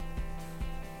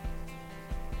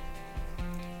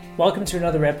Welcome to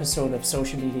another episode of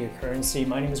Social Media Currency.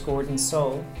 My name is Gordon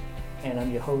So, and I'm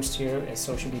your host here at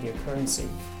Social Media Currency.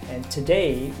 And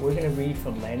today we're going to read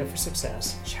from Land for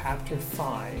Success, Chapter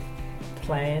 5,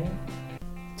 Plan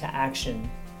to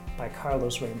Action by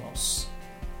Carlos Ramos.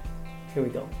 Here we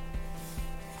go.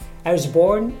 I was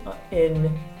born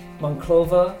in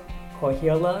Monclova,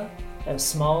 Coahuila, a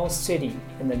small city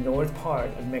in the north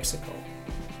part of Mexico.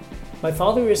 My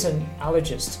father is an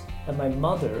allergist and my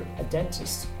mother a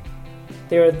dentist.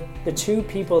 They are the two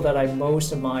people that I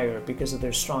most admire because of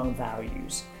their strong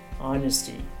values,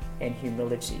 honesty, and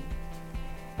humility.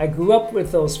 I grew up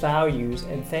with those values,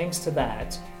 and thanks to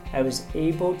that, I was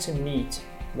able to meet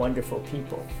wonderful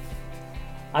people.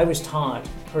 I was taught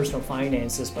personal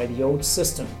finances by the old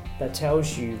system that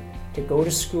tells you to go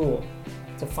to school,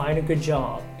 to find a good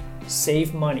job,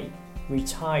 save money,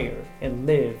 retire, and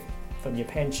live from your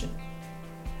pension.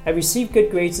 I received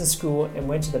good grades in school and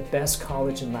went to the best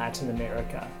college in Latin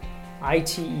America,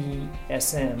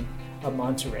 ITESM of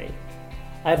Monterrey.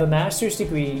 I have a master's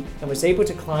degree and was able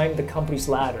to climb the company's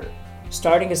ladder,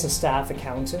 starting as a staff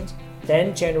accountant,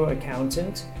 then general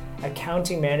accountant,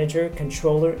 accounting manager,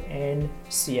 controller, and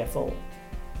CFO.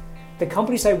 The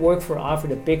companies I worked for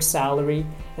offered a big salary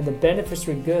and the benefits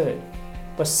were good,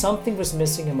 but something was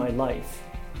missing in my life.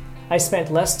 I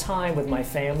spent less time with my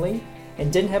family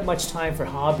and didn't have much time for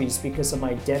hobbies because of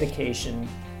my dedication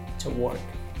to work.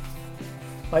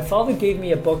 My father gave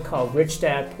me a book called Rich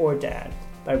Dad, Poor Dad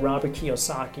by Robert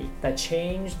Kiyosaki that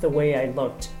changed the way I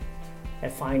looked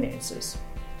at finances.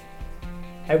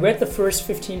 I read the first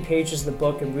 15 pages of the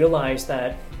book and realized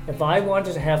that if I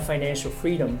wanted to have financial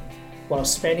freedom while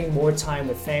spending more time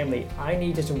with family, I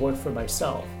needed to work for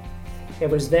myself. It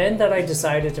was then that I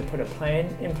decided to put a plan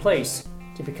in place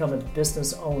to become a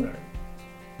business owner.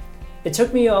 It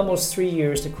took me almost 3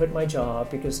 years to quit my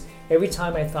job because every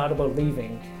time I thought about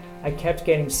leaving, I kept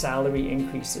getting salary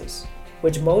increases,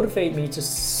 which motivated me to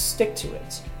stick to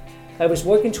it. I was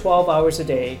working 12 hours a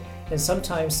day and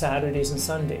sometimes Saturdays and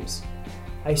Sundays.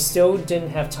 I still didn't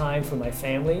have time for my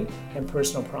family and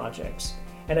personal projects,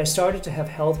 and I started to have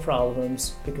health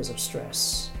problems because of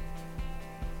stress.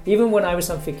 Even when I was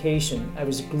on vacation, I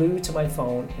was glued to my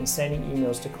phone and sending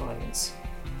emails to clients.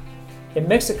 In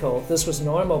Mexico, this was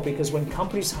normal because when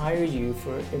companies hire you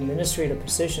for administrative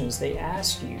positions, they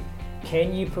ask you,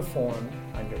 can you perform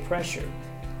under pressure?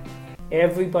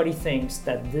 Everybody thinks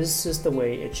that this is the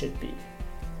way it should be.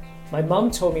 My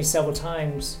mom told me several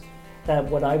times that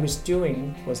what I was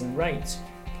doing wasn't right,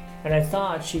 and I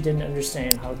thought she didn't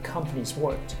understand how companies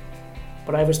worked.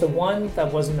 But I was the one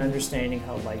that wasn't understanding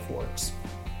how life works.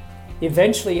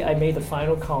 Eventually, I made the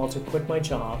final call to quit my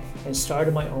job and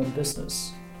started my own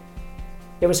business.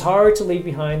 It was hard to leave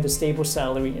behind the stable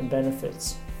salary and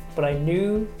benefits, but I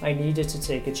knew I needed to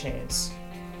take a chance.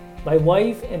 My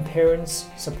wife and parents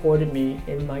supported me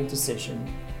in my decision,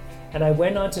 and I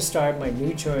went on to start my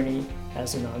new journey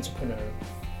as an entrepreneur.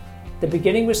 The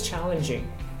beginning was challenging,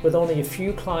 with only a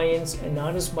few clients and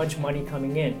not as much money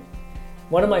coming in.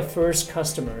 One of my first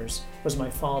customers was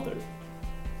my father.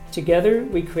 Together,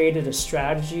 we created a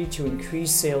strategy to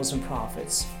increase sales and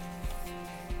profits.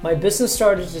 My business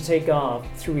started to take off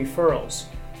through referrals,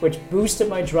 which boosted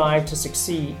my drive to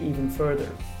succeed even further.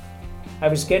 I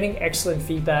was getting excellent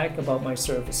feedback about my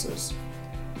services.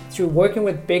 Through working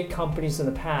with big companies in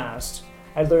the past,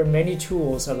 I learned many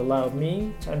tools that allowed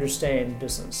me to understand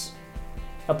business.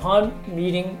 Upon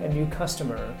meeting a new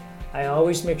customer, I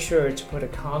always make sure to put a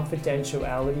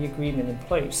confidentiality agreement in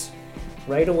place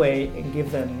right away and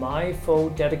give them my full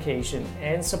dedication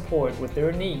and support with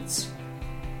their needs.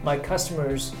 My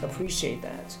customers appreciate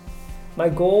that. My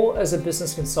goal as a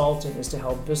business consultant is to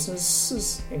help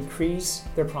businesses increase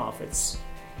their profits.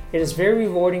 It is very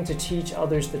rewarding to teach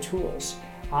others the tools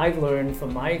I've learned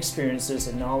from my experiences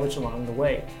and knowledge along the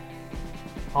way.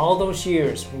 All those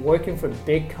years working for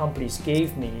big companies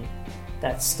gave me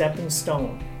that stepping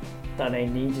stone that I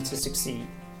needed to succeed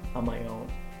on my own.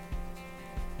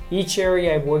 Each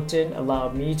area I worked in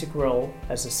allowed me to grow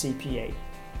as a CPA.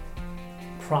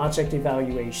 Project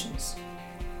evaluations,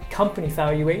 company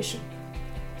valuation,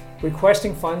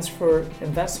 requesting funds for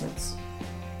investments,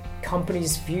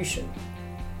 company's fusion,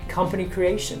 company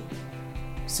creation,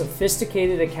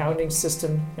 sophisticated accounting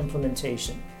system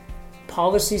implementation,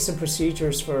 policies and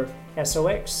procedures for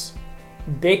SOX,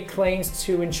 big claims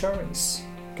to insurance,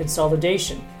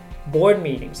 consolidation, board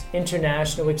meetings,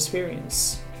 international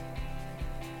experience.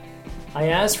 I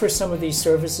asked for some of these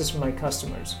services from my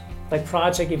customers, like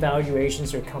project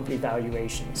evaluations or company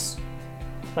valuations.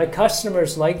 My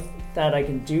customers like that I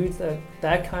can do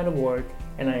that kind of work,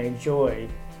 and I enjoy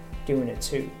doing it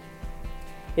too.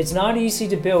 It's not easy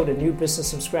to build a new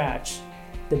business from scratch.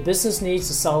 The business needs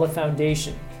a solid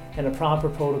foundation and a proper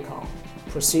protocol,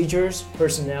 procedures,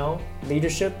 personnel,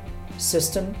 leadership,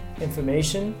 system,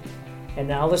 information,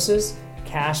 analysis,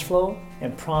 cash flow,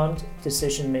 and prompt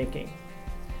decision making.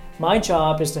 My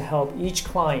job is to help each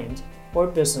client or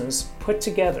business put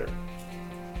together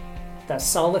that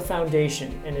solid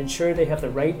foundation and ensure they have the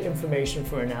right information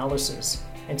for analysis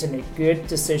and to make good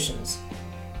decisions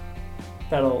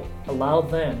that'll allow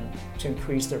them to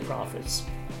increase their profits.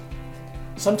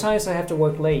 Sometimes I have to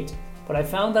work late, but I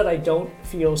found that I don't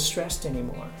feel stressed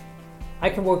anymore. I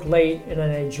can work late and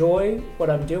I enjoy what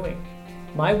I'm doing.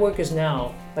 My work is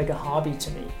now like a hobby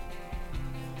to me.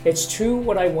 It's true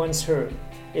what I once heard.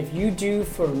 If you do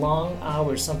for long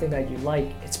hours something that you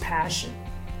like, it's passion.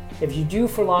 If you do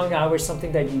for long hours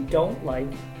something that you don't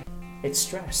like, it's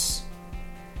stress.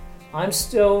 I'm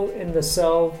still in the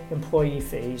self-employee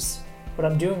phase, but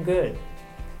I'm doing good.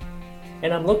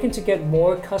 And I'm looking to get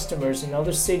more customers in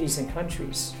other cities and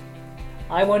countries.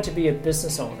 I want to be a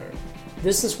business owner.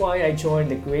 This is why I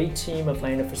joined the great team of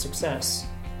Landed for Success.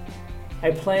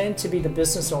 I plan to be the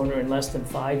business owner in less than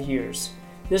 5 years.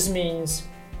 This means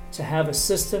to have a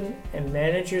system and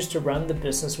managers to run the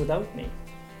business without me.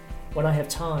 When I have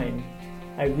time,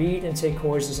 I read and take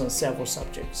courses on several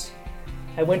subjects.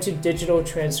 I went to digital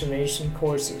transformation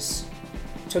courses,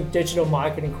 took digital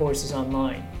marketing courses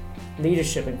online,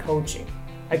 leadership and coaching.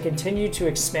 I continue to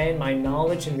expand my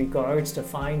knowledge in regards to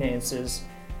finances,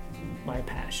 my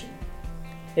passion.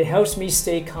 It helps me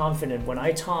stay confident when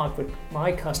I talk with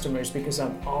my customers because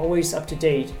I'm always up to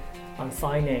date on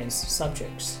finance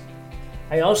subjects.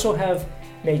 I also have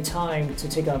made time to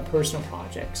take on personal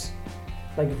projects,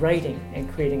 like writing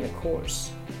and creating a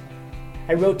course.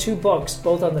 I wrote 2 books,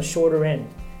 both on the shorter end.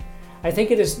 I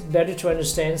think it is better to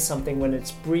understand something when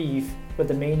it's brief with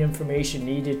the main information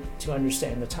needed to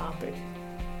understand the topic.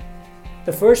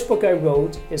 The first book I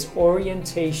wrote is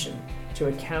Orientation to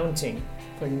Accounting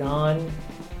for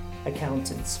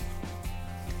Non-Accountants.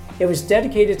 It was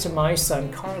dedicated to my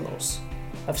son Carlos,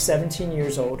 of 17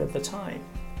 years old at the time,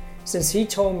 since he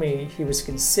told me he was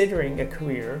considering a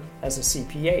career as a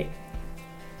CPA.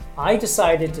 I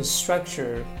decided to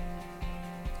structure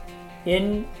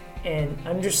in an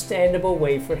understandable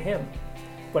way for him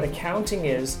what accounting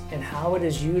is and how it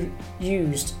is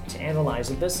used to analyze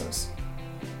a business.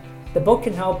 The book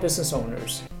can help business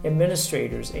owners,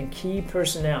 administrators, and key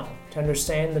personnel to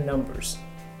understand the numbers,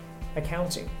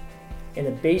 accounting, in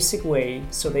a basic way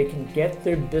so they can get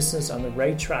their business on the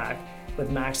right track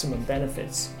with maximum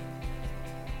benefits.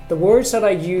 The words that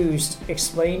I used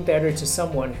explain better to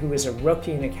someone who is a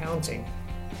rookie in accounting,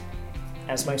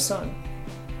 as my son,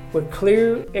 with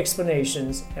clear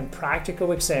explanations and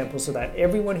practical examples so that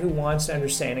everyone who wants to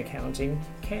understand accounting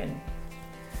can.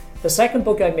 The second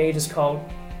book I made is called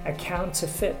Account to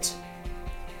Fit.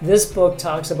 This book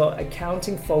talks about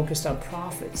accounting focused on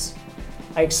profits.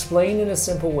 I explain in a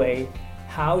simple way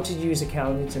how to use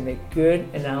accounting to make good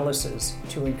analysis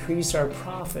to increase our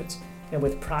profits and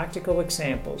with practical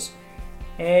examples,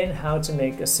 and how to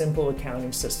make a simple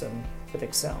accounting system with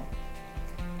Excel.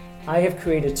 I have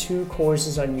created 2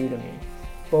 courses on Udemy.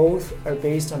 Both are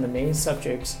based on the main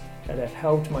subjects that have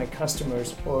helped my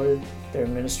customers or their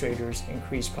administrators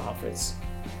increase profits.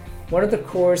 One of the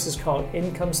courses is called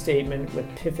Income Statement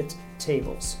with Pivot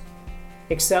Tables.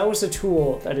 Excel is a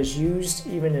tool that is used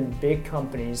even in big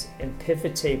companies, and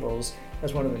pivot tables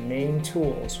as one of the main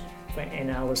tools for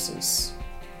analysis.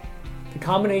 The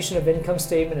combination of income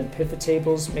statement and pivot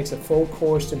tables makes a full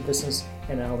course to business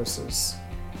analysis.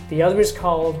 The other is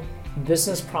called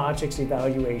Business Projects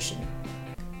Evaluation.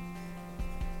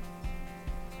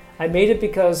 I made it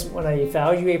because when I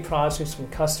evaluate projects from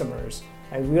customers,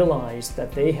 I realized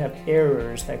that they have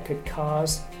errors that could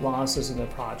cause losses in their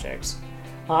projects.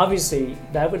 Obviously,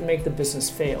 that would make the business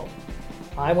fail.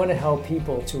 I want to help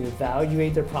people to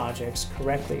evaluate their projects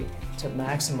correctly to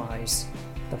maximize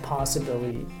the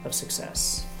possibility of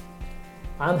success.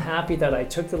 I'm happy that I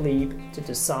took the leap to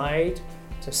decide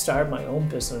to start my own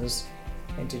business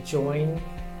and to join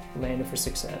Landed for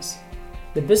Success.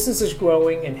 The business is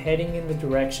growing and heading in the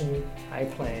direction I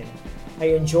planned. I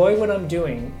enjoy what I'm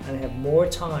doing and I have more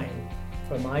time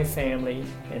for my family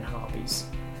and hobbies.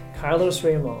 Carlos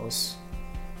Ramos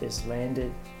is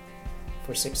Landed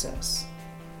for Success.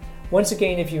 Once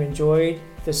again, if you enjoyed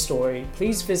this story,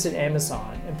 please visit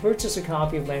Amazon and purchase a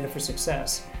copy of Landed for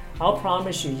Success. I'll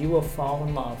promise you, you will fall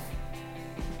in love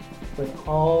with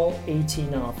all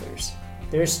 18 authors.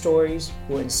 Their stories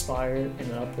will inspire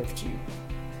and uplift you.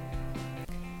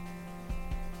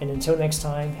 And until next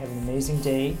time, have an amazing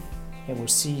day, and we'll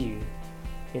see you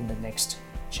in the next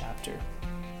chapter.